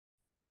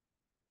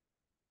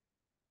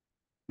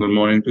Good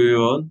morning to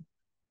you all.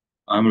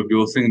 I'm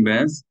Ravjot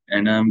Bains,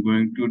 and I'm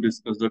going to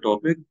discuss the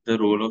topic, the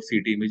role of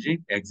CT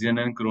imaging, axial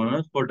and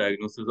coronal for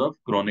diagnosis of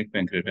chronic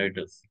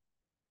pancreatitis.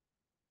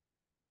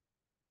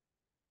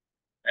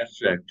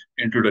 Abstract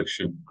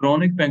Introduction.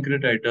 Chronic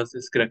pancreatitis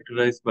is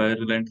characterized by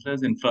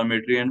relentless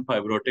inflammatory and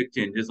fibrotic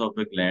changes of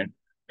the gland,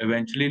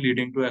 eventually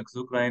leading to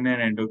exocrine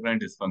and endocrine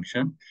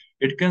dysfunction.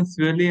 It can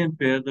severely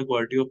impair the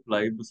quality of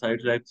life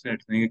besides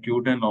life-threatening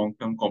acute and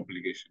long-term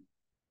complications.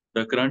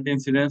 The current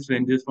incidence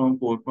ranges from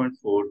 4.4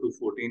 to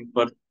 14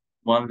 per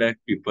 1 lakh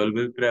people,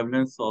 with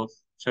prevalence of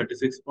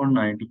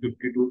 36.9 to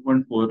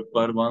 52.4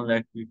 per 1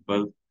 lakh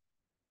people,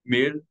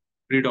 male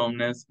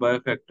predominance by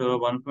a factor of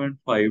 1.5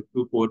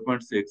 to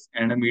 4.6,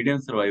 and a median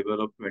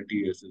survival of 20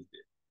 years is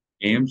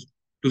there. Aims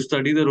to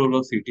study the role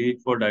of CT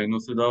for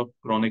diagnosis of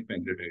chronic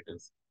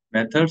pancreatitis.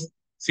 Methods: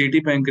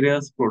 CT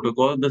pancreas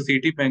protocol. The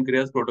CT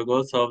pancreas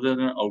protocol serves as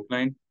an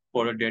outline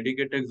for a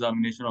dedicated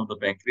examination of the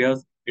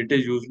pancreas. It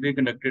is usually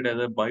conducted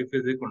as a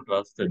biphasic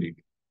contrast study.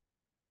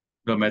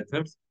 The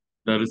methods: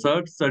 the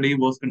research study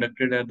was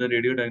conducted at the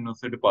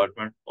radiodiagnostic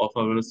department of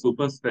our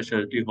super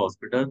specialty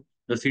hospital.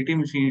 The CT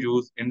machine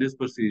used in this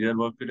procedure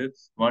was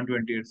Philips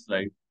 128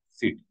 slide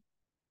CT.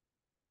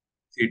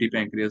 CT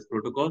pancreas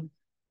protocol.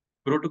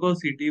 Protocol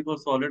CT for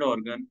solid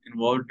organ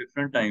involved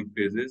different time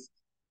phases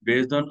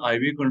based on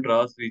IV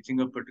contrast reaching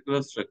a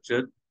particular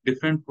structure,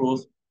 different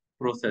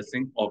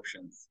processing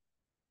options.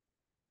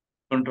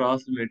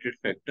 Contrast related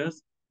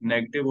factors: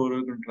 negative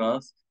oral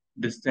contrast,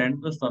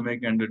 distend the stomach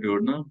and the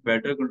duodenum,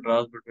 better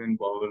contrast between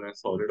bowel and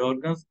solid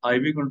organs.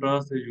 IV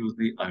contrast is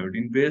usually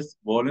iodine based.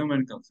 Volume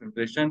and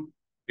concentration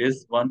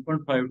is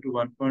 1.5 to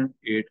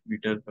 1.8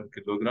 meter per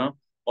kilogram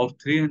of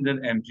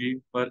 300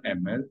 mg per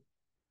ml.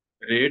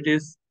 Rate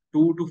is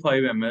 2 to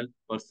 5 ml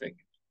per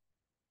second.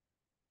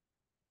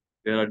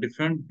 There are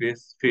different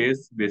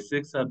phase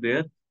basics are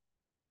there.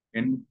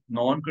 In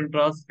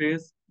non-contrast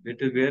phase, it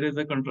is where is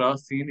the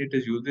contrast seen? It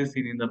is usually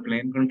seen in the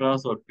plane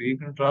contrast or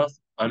pre-contrast.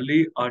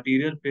 Early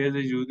arterial phase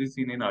is usually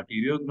seen in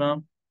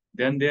arteriogram.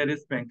 Then there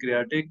is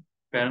pancreatic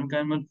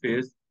parenchymal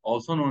phase,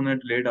 also known as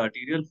late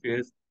arterial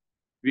phase.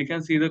 We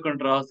can see the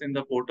contrast in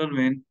the portal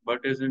vein,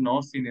 but is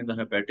not seen in the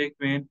hepatic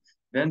vein.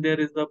 Then there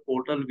is the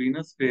portal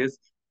venous phase,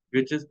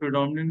 which is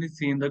predominantly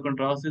seen, the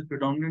contrast is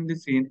predominantly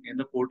seen in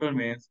the portal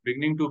veins,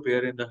 beginning to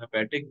appear in the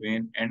hepatic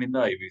vein and in the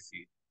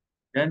IVC.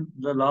 Then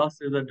the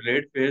last is the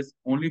delayed phase,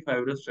 only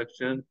fibrous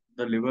structure,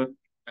 the liver,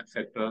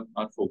 etc.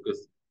 are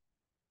focused.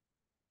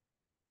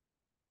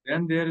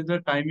 Then there is the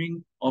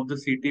timing of the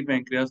CT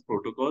pancreas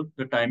protocol,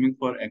 the timing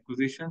for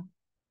acquisition.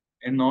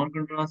 In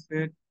non-contrast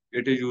phase,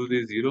 it is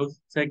usually 0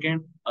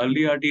 second.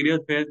 Early arterial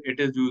phase, it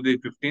is usually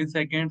 15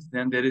 seconds.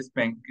 Then there is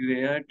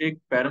pancreatic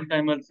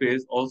parenchymal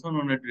phase, also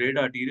known as delayed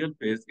arterial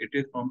phase. It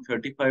is from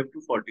 35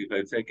 to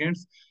 45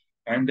 seconds.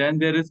 And then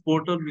there is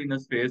portal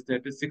venous phase,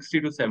 that is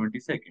 60 to 70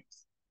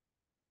 seconds.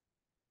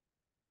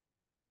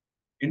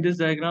 In this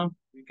diagram,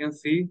 we can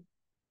see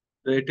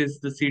that it is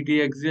the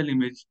CT axial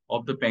image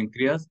of the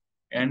pancreas.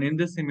 And in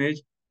this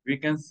image, we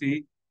can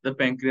see the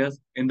pancreas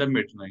in the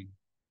midline.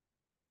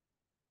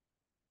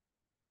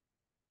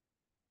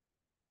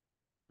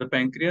 The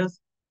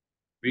pancreas,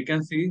 we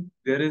can see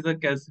there is a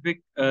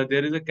calcific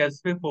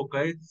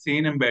foci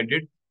seen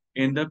embedded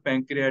in the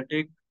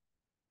pancreatic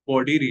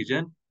body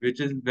region,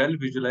 which is well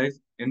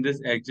visualized in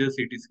this axial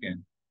CT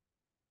scan.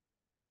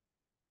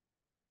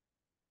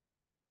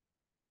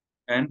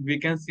 And we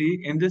can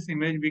see in this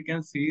image, we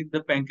can see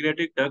the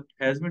pancreatic duct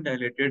has been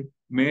dilated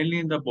mainly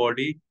in the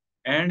body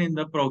and in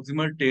the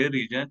proximal tail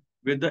region,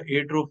 with the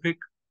atrophic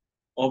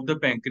of the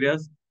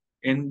pancreas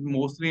in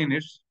mostly in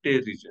its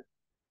tail region.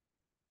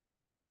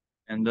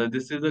 And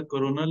this is the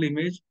coronal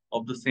image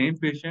of the same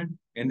patient.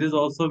 In this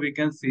also we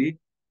can see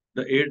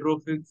the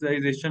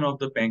atrophization of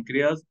the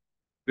pancreas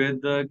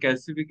with the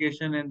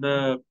calcification in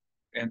the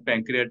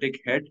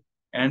pancreatic head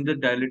and the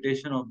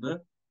dilatation of the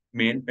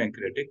main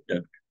pancreatic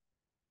duct.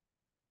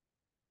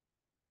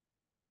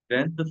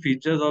 Then the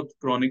features of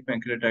chronic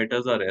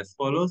pancreatitis are as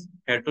follows: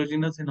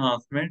 heterogeneous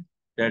enhancement,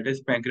 that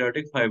is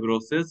pancreatic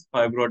fibrosis,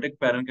 fibrotic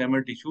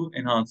parenchymal tissue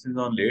enhances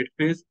on late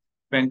phase,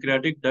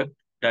 pancreatic duct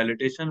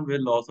dilatation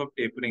with loss of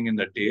tapering in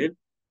the tail,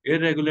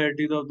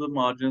 irregularities of the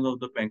margins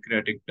of the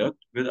pancreatic duct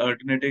with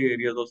alternating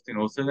areas of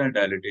stenosis and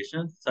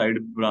dilatation, side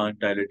branch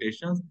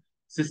dilatations,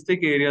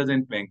 cystic areas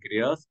in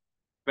pancreas,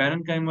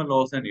 parenchymal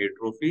loss and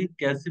atrophy,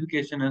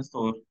 calcification and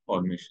sore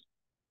formation.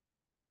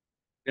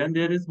 Then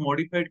there is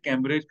modified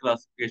Cambridge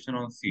classification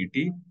on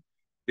CT.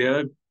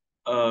 There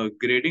are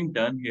grading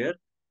done here.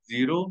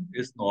 0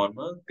 is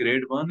normal,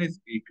 grade 1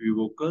 is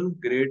equivocal,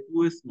 grade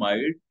 2 is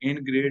mild.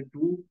 In grade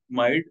 2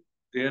 mild,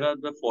 there are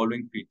the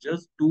following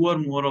features: 2 or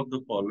more of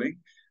the following: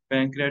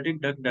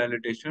 pancreatic duct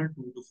dilatation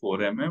 2 to 4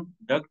 mm,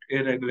 duct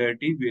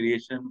irregularity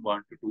variation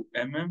 1 to 2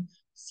 mm,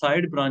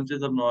 side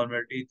branches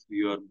abnormality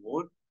 3 or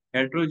more,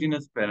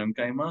 heterogeneous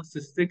parenchyma,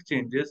 cystic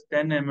changes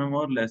 10 mm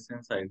or less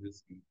in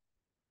size.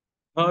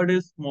 Third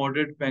is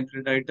moderate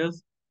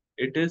pancreatitis.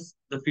 It is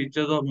the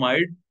features of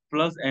mild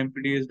plus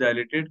MPD is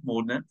dilated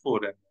more than 4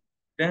 mm.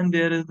 Then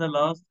there is the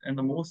last and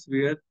the most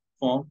severe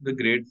form the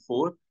grade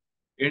 4.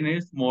 In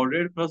its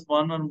moderate plus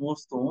one or more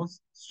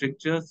stones,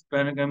 strictures,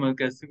 parenchymal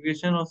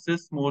calcification of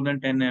cysts more than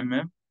 10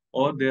 mm,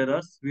 or there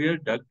are severe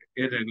duct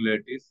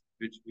irregularities,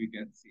 which we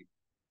can see.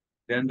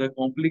 Then the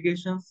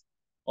complications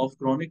of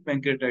chronic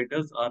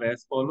pancreatitis are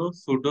as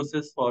follows.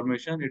 Pseudocyst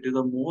formation, it is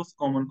the most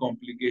common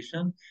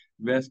complication.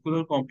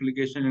 Vascular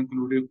complication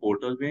including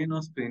portal vein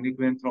or splenic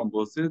vein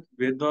thrombosis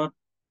with or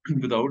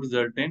without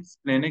resultant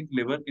splenic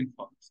liver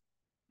infarcts.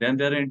 Then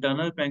there are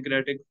internal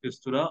pancreatic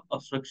fistula,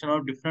 obstruction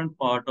of different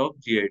part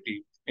of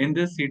GIT. In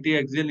this CT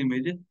axial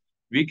image,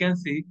 we can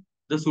see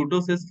the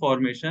pseudocyst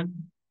formation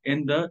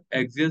in the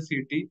axial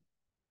CT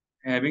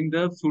having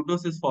the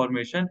pseudocyst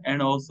formation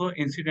and also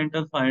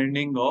incidental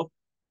finding of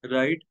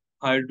right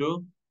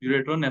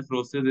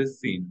hydroureteronephrosis is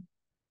seen.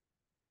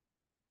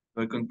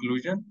 By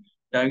conclusion,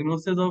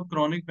 diagnosis of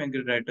chronic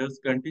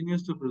pancreatitis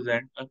continues to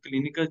present a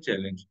clinical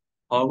challenge.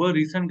 However,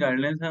 recent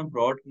guidelines have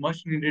brought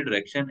much needed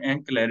direction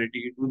and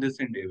clarity to this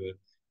endeavor.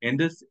 In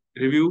this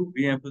review,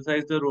 we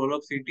emphasize the role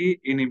of CT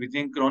in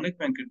imaging chronic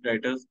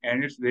pancreatitis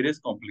and its various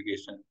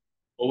complications.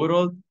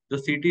 Overall,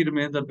 the CT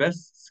remains the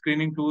best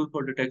screening tool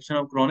for detection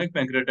of chronic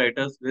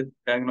pancreatitis with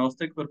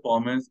diagnostic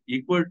performance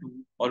equal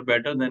to or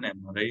better than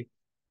MRI.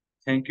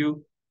 Thank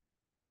you.